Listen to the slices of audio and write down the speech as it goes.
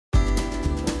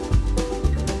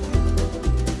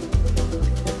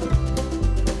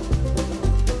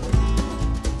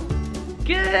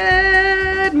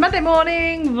Monday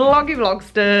morning, vloggy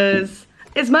vlogsters.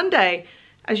 It's Monday,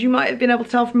 as you might have been able to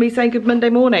tell from me saying good Monday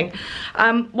morning.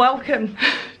 Welcome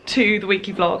to the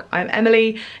weekly vlog. I'm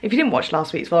Emily. If you didn't watch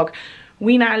last week's vlog,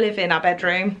 we now live in our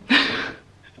bedroom.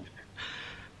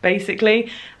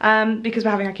 Basically, because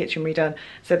we're having our kitchen redone.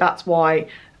 So that's why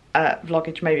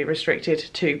vloggage may be restricted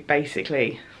to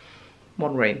basically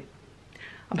one room.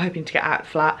 I'm hoping to get out of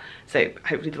the flat, so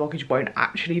hopefully the vloggage won't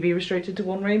actually be restricted to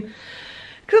one room.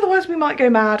 Because otherwise we might go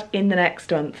mad in the next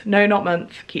month. No, not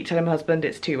month. Keep telling my husband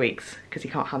it's 2 weeks, because he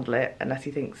can't handle it unless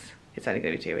he thinks it's only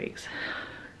going to be 2 weeks.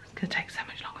 It's going to take so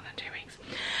much longer than 2 weeks.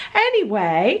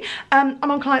 Anyway, I'm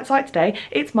on client site today.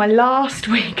 It's my last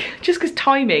week, just because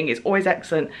timing is always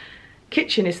excellent.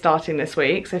 Kitchen is starting this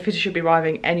week, so fitter should be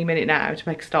arriving any minute now to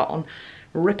make a start on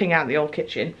ripping out the old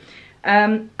kitchen.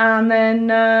 And then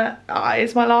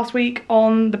it's my last week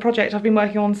on the project I've been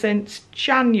working on since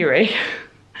January.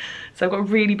 So I've got a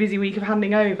really busy week of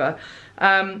handing over.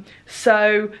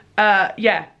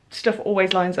 Yeah, stuff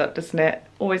always lines up, doesn't it?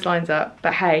 Always lines up.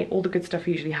 But hey, all the good stuff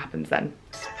usually happens then.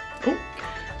 Oh,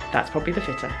 that's probably the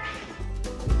fitter.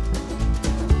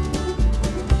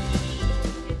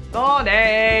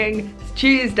 Morning! It's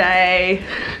Tuesday.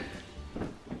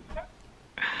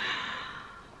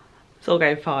 It's all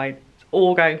going fine. It's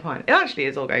all going fine. It actually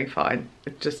is all going fine.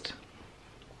 It's just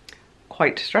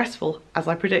quite stressful, as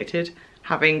I predicted,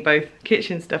 having both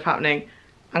kitchen stuff happening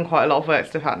and quite a lot of work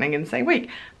stuff happening in the same week.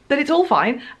 But it's all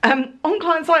fine. On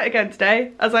client site again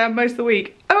today, as I am most of the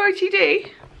week.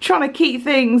 OOTD, trying to keep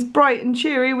things bright and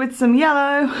cheery with some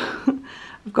yellow.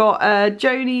 I've got a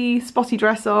Joni spotty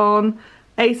dress on,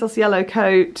 ASOS yellow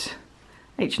coat,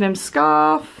 H&M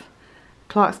scarf,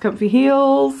 Clark's comfy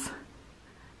heels.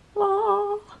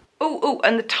 Oh,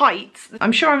 and the tights.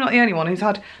 I'm sure I'm not the only one who's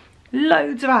had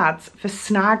loads of ads for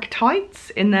snag tights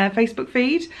in their Facebook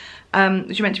feed,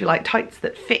 which are meant to be like tights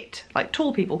that fit like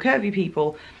tall people, curvy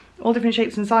people, all different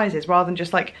shapes and sizes, rather than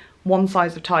just like one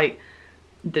size of tight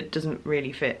that doesn't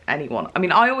really fit anyone. I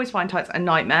mean, I always find tights a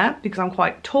nightmare because I'm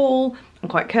quite tall, I'm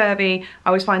quite curvy. I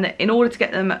always find that in order to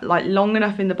get them like long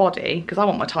enough in the body, because I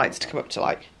want my tights to come up to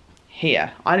like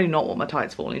here, I do not want my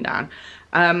tights falling down,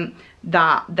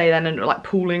 that they then end up like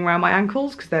pooling around my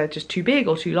ankles because they're just too big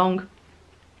or too long.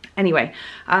 Anyway,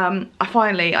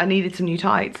 I needed some new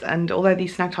tights, and although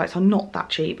these snag tights are not that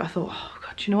cheap, I thought, oh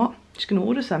god, you know what, I'm just gonna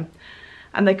order some.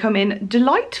 And they come in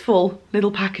delightful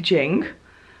little packaging.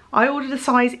 I ordered a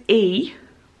size E,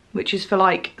 which is for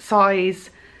like size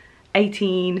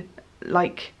 18,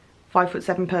 like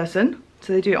 5'7" person.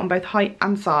 So they do it on both height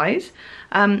and size.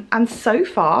 And so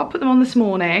far, put them on this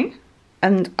morning,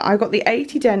 and I got the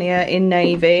 80 denier in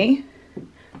navy.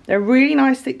 They're really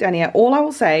nice thick denier. All I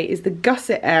will say is the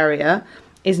gusset area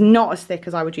is not as thick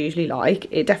as I would usually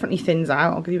like. It definitely thins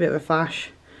out. I'll give you a bit of a flash.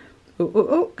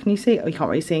 Oh, can you see? Oh, you can't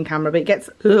really see in camera, but it gets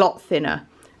a lot thinner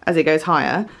as it goes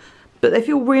higher. But they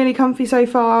feel really comfy so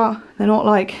far. They're not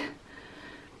like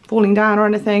falling down or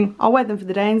anything. I'll wear them for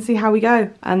the day and see how we go.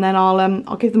 And then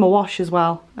I'll give them a wash as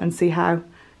well and see how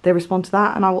they respond to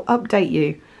that. And I will update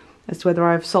you as to whether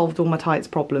I've solved all my tights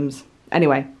problems.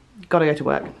 Anyway, gotta go to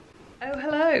work. Oh,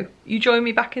 hello. You join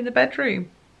me back in the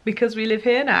bedroom because we live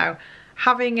here now,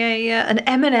 having an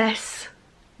M&S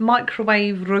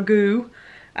microwave ragu.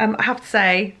 I have to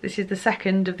say, this is the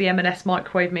second of the M&S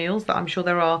microwave meals, that I'm sure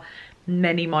there are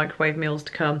many microwave meals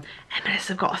to come. M&S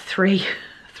have got a three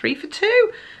for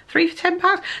 £2, 3 for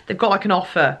 £10. They've got like an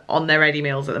offer on their ready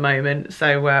meals at the moment,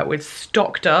 so we're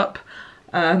stocked up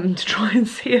to try and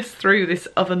see us through this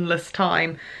ovenless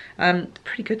time.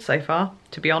 Pretty good so far,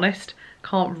 to be honest.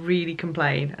 Can't really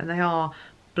complain, and they are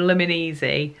blooming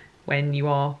easy when you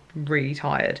are really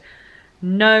tired.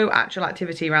 No actual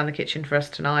activity around the kitchen for us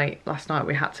tonight. Last night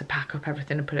we had to pack up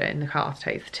everything and put it in the car to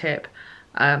take the tip.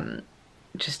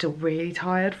 Just still really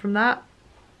tired from that.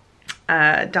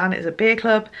 Dan is at beer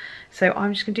club, so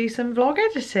I'm just gonna do some vlog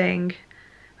editing.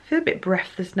 I feel a bit breath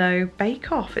there's no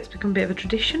Bake Off. It's become a bit of a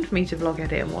tradition for me to vlog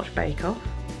edit and watch Bake Off.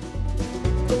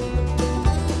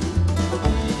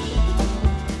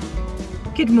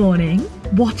 Good morning.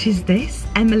 What is this?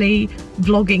 Emily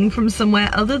vlogging from somewhere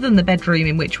other than the bedroom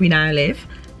in which we now live?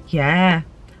 Yeah,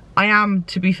 I am,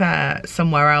 to be fair,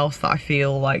 somewhere else that I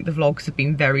feel like the vlogs have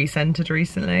been very centred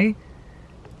recently.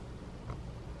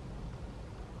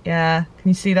 Yeah, can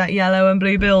you see that yellow and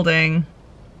blue building?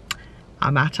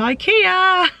 I'm at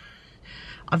Ikea.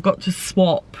 I've got to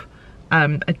swap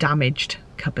a damaged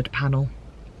cupboard panel.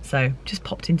 So just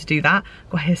popped in to do that.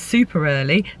 Got here super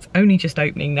early. It's only just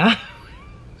opening now.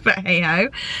 But hey ho.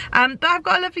 But I've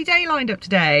got a lovely day lined up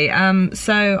today.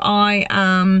 So I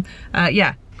am,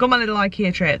 yeah, got my little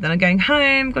Ikea trip, then I'm going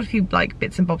home, got a few like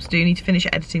bits and bobs to do, need to finish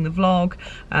editing the vlog.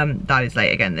 That is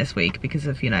late again this week because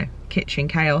of, you know, kitchen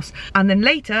chaos. And then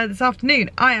later this afternoon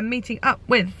I am meeting up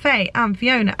with Faye and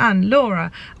Fiona and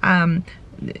Laura.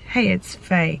 Hey, it's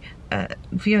Faye.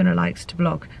 Fiona likes to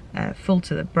blog, full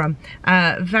to the brum.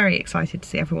 Very excited to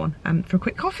see everyone for a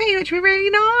quick coffee, which would be really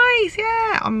nice.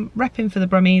 Yeah, I'm repping for the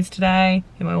Brummies today.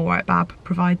 Am I all right, Bab?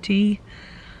 Provide tea.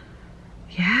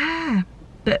 Yeah,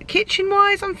 but kitchen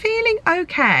wise I'm feeling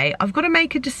okay. I've got to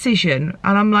make a decision,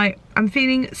 and I'm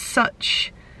feeling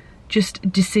such just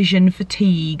decision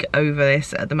fatigue over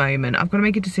this at the moment. I've got to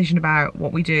make a decision about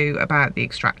what we do about the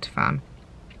extractor fan,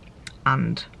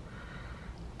 and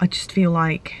I just feel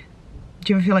like,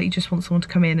 do you ever feel like you just want someone to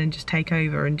come in and just take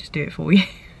over and just do it for you?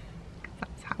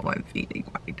 That's how I'm feeling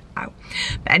right now.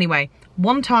 But anyway,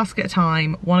 one task at a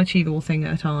time, one achievable thing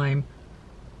at a time.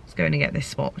 Let's go in and get this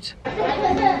swapped.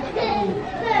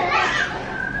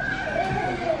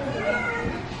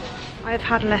 I have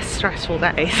had less stressful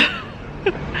days.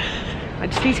 I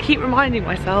just need to keep reminding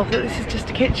myself that this is just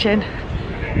a kitchen.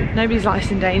 Nobody's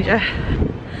life's in danger.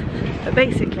 But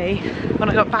basically, when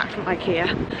I got back from Ikea,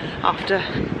 after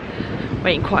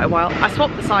waiting quite a while, I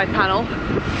swapped the side panel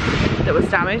that was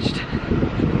damaged.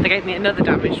 They gave me another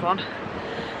damaged one.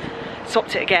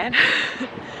 Swapped it again.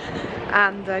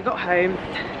 And I got home,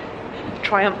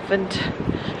 triumphant,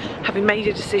 having made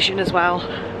a decision as well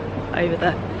over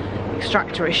the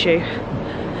extractor issue.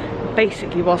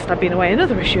 Basically, whilst I've been away,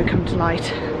 another issue had come to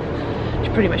light,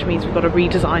 which pretty much means we've got to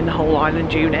redesign the whole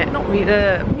island unit. Not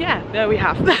yeah, no, we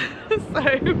have. So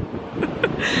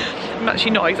I'm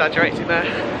actually not exaggerating there.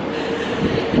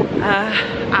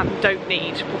 And don't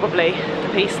need probably the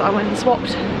piece that I went and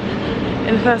swapped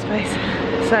in the first place.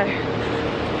 So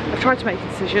I've tried to make a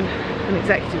decision, an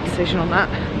executive decision on that,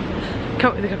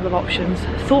 come up with a couple of options,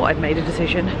 thought I'd made a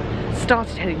decision,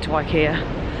 started heading to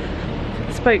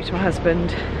Ikea, spoke to my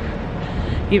husband.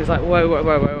 He was like, whoa, whoa,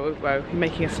 whoa, whoa, whoa, you're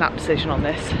making a snap decision on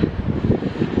this.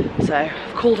 So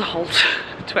I've called a halt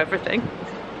to everything.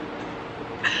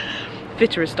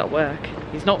 Fitter has stopped work.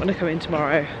 He's not going to come in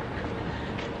tomorrow.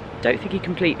 Don't think he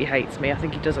completely hates me. I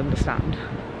think he does understand.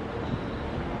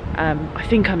 I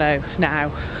think I know now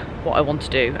what I want to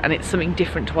do, and it's something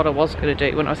different to what I was going to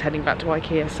do when I was heading back to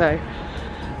Ikea, so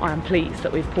I am pleased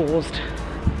that we've paused.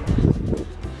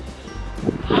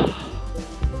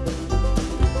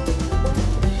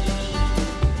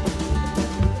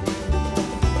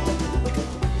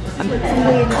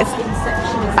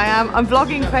 I'm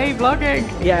vlogging, Faye vlogging.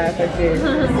 Yeah, thank you.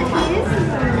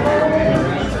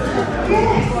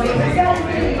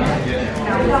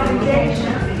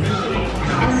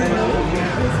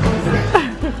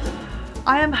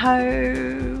 I am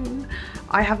home.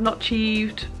 I have not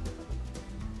achieved,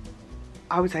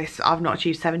 I would say I've not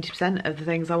achieved 70% of the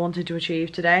things I wanted to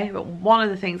achieve today, but one of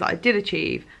the things that I did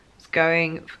achieve was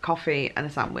going for coffee and a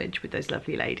sandwich with those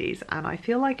lovely ladies, and I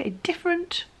feel like a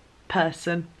different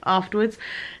person afterwards.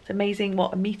 It's amazing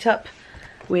what a meetup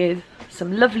with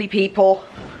some lovely people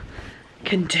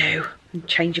can do and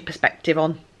change your perspective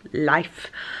on life.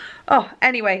 Oh,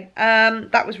 anyway,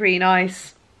 that was really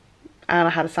nice, and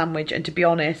I had a sandwich, and to be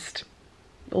honest,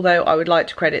 although I would like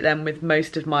to credit them with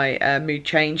most of my mood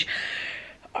change,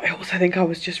 I also think I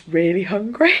was just really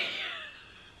hungry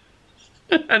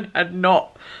and had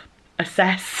not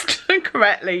assessed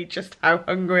correctly just how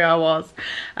hungry I was.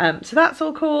 So that's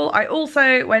all cool. I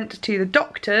also went to the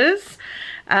doctor's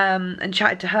and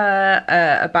chatted to her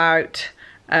about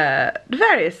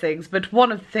various things, but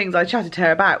one of the things I chatted to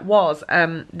her about was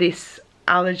this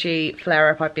allergy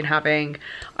flare-up I've been having.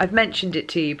 I've mentioned it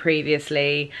to you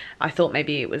previously. I thought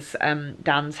maybe it was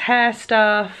Dan's hair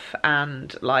stuff,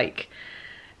 and like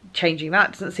changing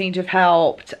that doesn't seem to have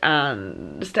helped,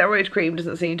 and steroid cream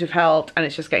doesn't seem to have helped, and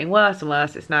it's just getting worse and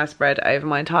worse. It's now spread over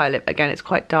my entire lip. Again, it's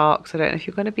quite dark, so I don't know if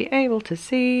you're going to be able to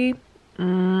see.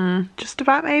 Just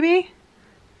about, maybe.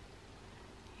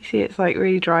 You see it's like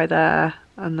really dry there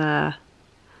and there.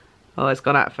 Oh, it's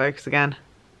gone out of focus again.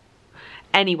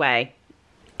 Anyway,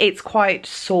 it's quite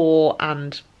sore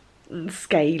and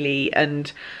scaly,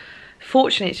 and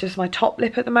fortunately it's just my top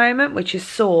lip at the moment which is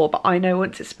sore, but I know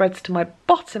once it spreads to my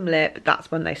bottom lip, that's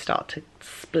when they start to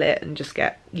split and just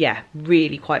get yeah,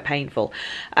 really quite painful.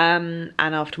 And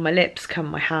after my lips come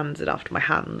my hands, and after my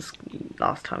hands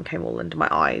last time came all under my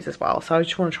eyes as well. So I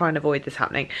just want to try and avoid this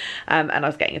happening. And I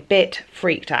was getting a bit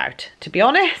freaked out, to be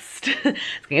honest. I was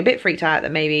getting a bit freaked out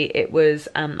that maybe it was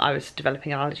I was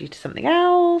developing an allergy to something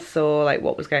else, or like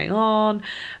what was going on.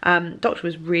 Doctor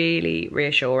was really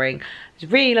reassuring.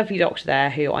 There's a really lovely doctor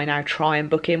there who I now try and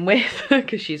book in with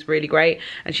because she's really great,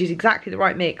 and she's exactly the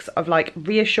right mix of like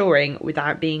reassuring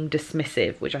without being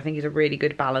dismissive, which I think is a really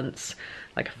good balance,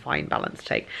 like a fine balance to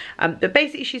take. But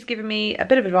basically she's given me a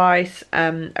bit of advice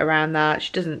around that.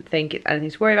 She doesn't think it's anything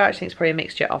to worry about. She thinks it's probably a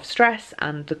mixture of stress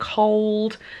and the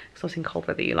cold, because obviously in cold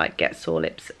weather you like get sore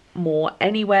lips more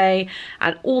anyway,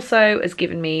 and also has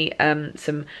given me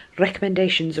some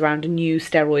recommendations around a new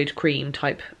steroid cream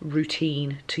type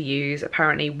routine to use.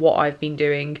 Apparently what I've been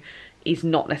doing is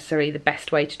not necessarily the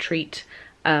best way to treat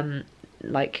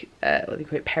like what do you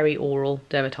call it, peri-oral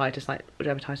dermatitis, like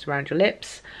dermatitis around your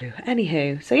lips.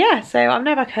 Anywho, so yeah, so I'm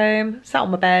now back home, sat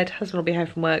on my bed. Husband will be home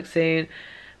from work soon.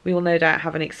 We will no doubt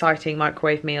have an exciting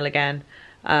microwave meal again.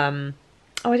 Oh,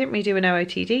 I didn't really do an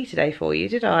OOTD today for you,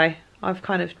 did I? I've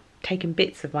kind of taken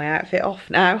bits of my outfit off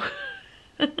now.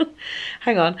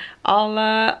 Hang on,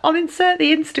 I'll insert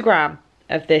the Instagram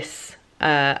of this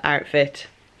outfit.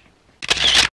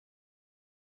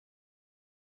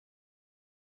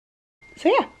 So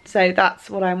yeah, so that's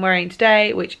what I'm wearing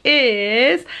today, which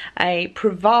is a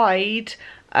Provide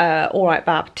Alright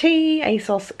Bab tee,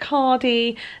 ASOS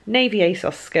cardi, navy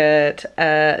ASOS skirt,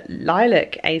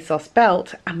 lilac ASOS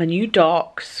belt, and my new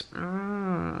Docs.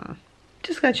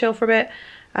 Just gonna chill for a bit,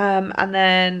 and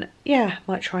then yeah,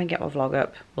 might try and get my vlog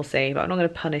up. We'll see, but I'm not gonna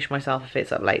punish myself if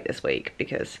it's up late this week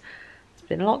because there's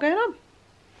been a lot going on.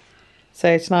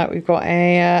 So tonight we've got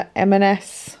a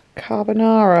M&S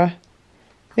carbonara.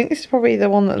 I think this is probably the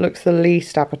one that looks the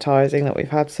least appetizing that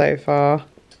we've had so far.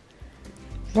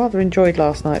 Rather enjoyed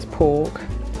last night's pork.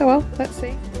 Oh well, let's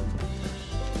see.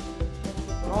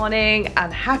 Morning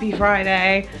and happy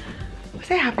Friday. I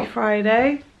say happy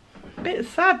Friday. A bit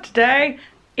sad today.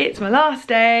 It's my last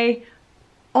day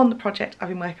on the project I've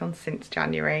been working on since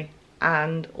January,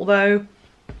 and although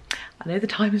I know the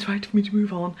time is right for me to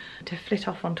move on, to flit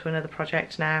off onto another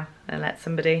project now and let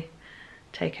somebody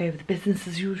take over the business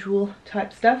as usual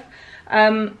type stuff.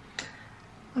 I'm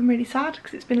really sad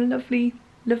because it's been a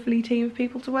lovely team of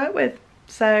people to work with.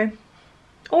 So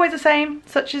always the same,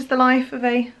 such is the life of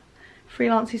a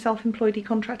freelancey, self-employedy,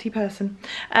 contracty person.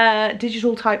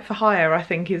 Digital type for hire, I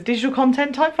think, is digital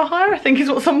content type for hire, I think is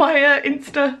what's on my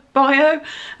Insta bio.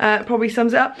 Probably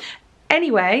sums it up.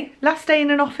 Anyway, last day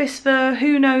in an office for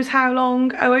who knows how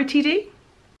long, OOTD.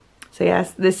 So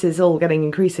yes, this is all getting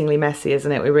increasingly messy,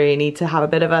 isn't it? We really need to have a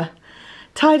bit of a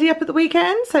tidy up at the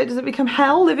weekend so it doesn't become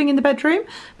hell living in the bedroom.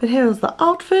 But here's the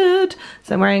outfit.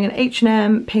 So I'm wearing an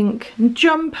H&M pink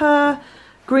jumper,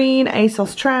 green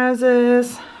ASOS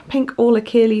trousers, pink Orla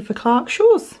Kearley for Clark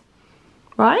shoes.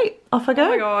 Right, off I go. Oh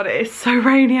my god, it's so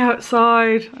rainy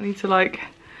outside. I need to like,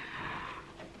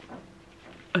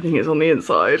 I think it's on the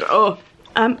inside. Oh.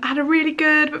 Had a really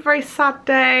good but very sad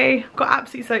day. Got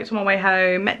absolutely soaked on my way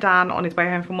home. Met Dan on his way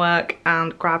home from work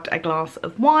and grabbed a glass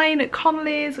of wine at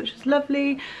Connolly's, which was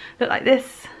lovely. Looked like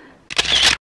this.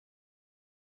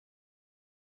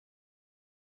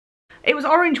 It was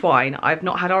orange wine. I've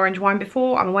not had orange wine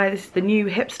before. I'm aware this is the new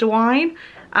hipster wine.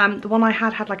 The one I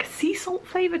had like a sea salt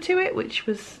flavour to it, which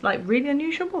was like really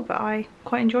unusual, but I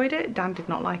quite enjoyed it. Dan did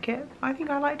not like it. I think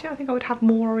I liked it. I think I would have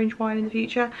more orange wine in the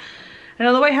future. And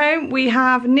on the way home, we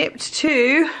have nipped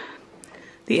to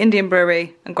the Indian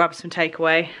brewery and grabbed some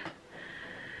takeaway.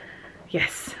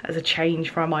 Yes, as a change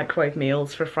for our microwave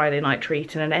meals for a Friday night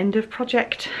treat and an end of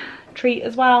project treat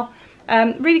as well.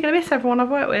 Really gonna miss everyone I've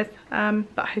worked with,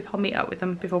 but I hope I'll meet up with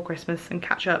them before Christmas and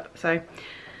catch up. So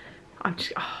I'm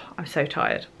just, oh, I'm so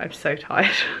tired. I'm so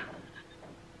tired.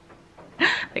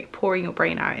 Like pouring your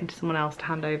brain out into someone else to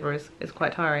hand over is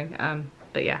quite tiring.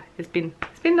 But yeah, it's been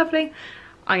lovely.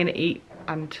 I'm gonna eat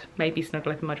and maybe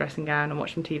snuggle up in my dressing gown and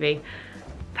watch some TV.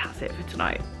 That's it for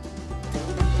tonight.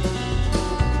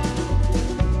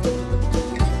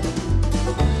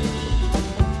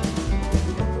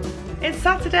 It's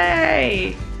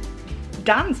Saturday!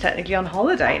 Dan's technically on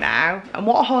holiday now, and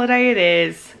what a holiday it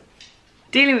is.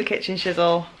 Dealing with kitchen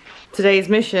shizzle. Today's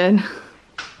mission,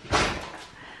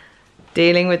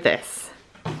 dealing with this.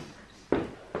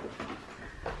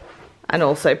 And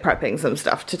also prepping some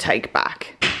stuff to take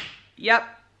back. Yep,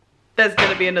 there's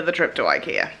gonna be another trip to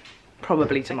Ikea.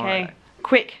 Probably tomorrow. Okay.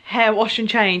 Quick hair wash and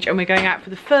change, and we're going out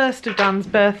for the first of Dan's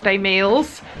birthday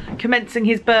meals, commencing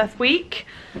his birth week.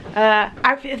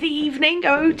 Outfit of the evening,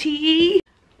 OOTE.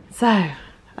 So,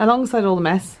 alongside all the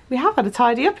mess, we have had a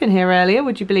tidy up in here earlier,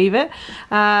 would you believe it?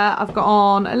 I've got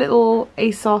on a little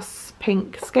ASOS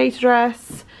pink skater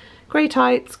dress, grey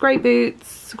tights, grey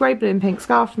boots, grey blue and pink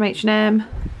scarf from H&M,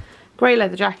 grey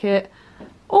leather jacket,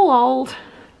 all old.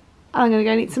 And I'm gonna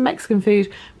go and eat some Mexican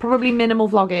food. Probably minimal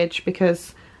vloggage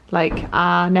because like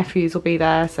our nephews will be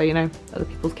there, so you know, other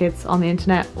people's kids on the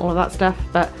internet, all of that stuff.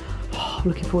 But I'm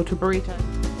looking forward to a burrito.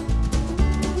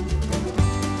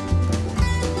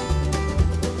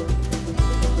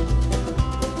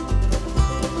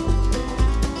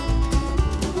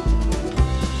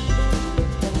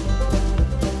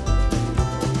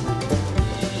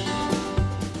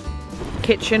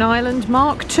 Kitchen Island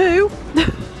Mark II.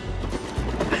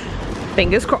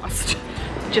 Fingers crossed.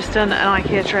 Just done an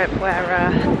Ikea trip where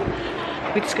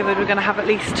we discovered we're going to have at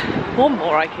least one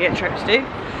more Ikea trip to do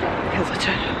because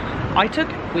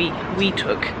we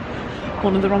took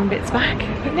one of the wrong bits back,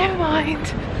 but never mind.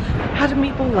 Had a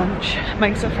meatball lunch,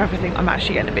 makes up for everything. I'm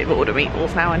actually getting a bit bored of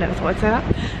meatballs now, I never thought I'd say that.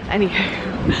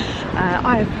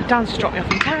 Anywho, Dan's just dropped me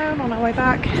off in town on our way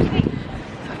back.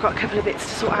 Got a couple of bits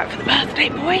to sort out for the birthday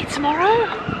boy tomorrow.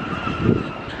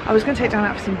 I was going to take Dan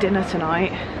out for some dinner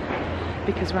tonight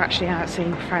because we're actually out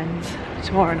seeing friends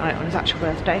tomorrow night on his actual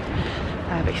birthday,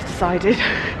 but he's decided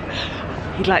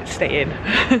he'd like to stay in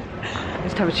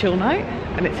just have a chill night,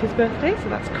 and it's his birthday, so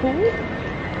that's cool.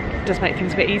 It does make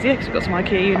things a bit easier because we've got some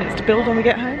Ikea units to build when we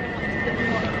get home.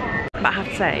 But I have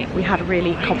to say, we had a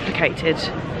really complicated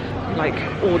like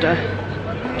order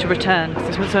to return,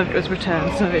 because some of it was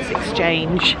returned, some of it's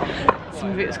exchange,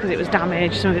 some of it was because it was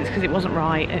damaged, some of it's because it wasn't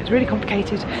right, and it's really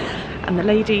complicated. And the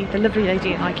lovely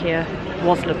lady in Ikea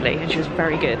was lovely, and she was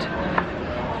very good.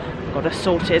 Got us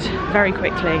sorted very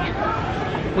quickly.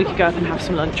 We could go up and have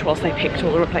some lunch whilst they picked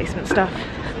all the replacement stuff.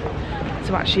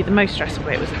 So actually the most stressful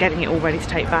bit was getting it all ready to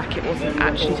take back. It wasn't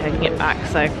actually taking it back,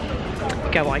 so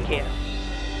go Ikea.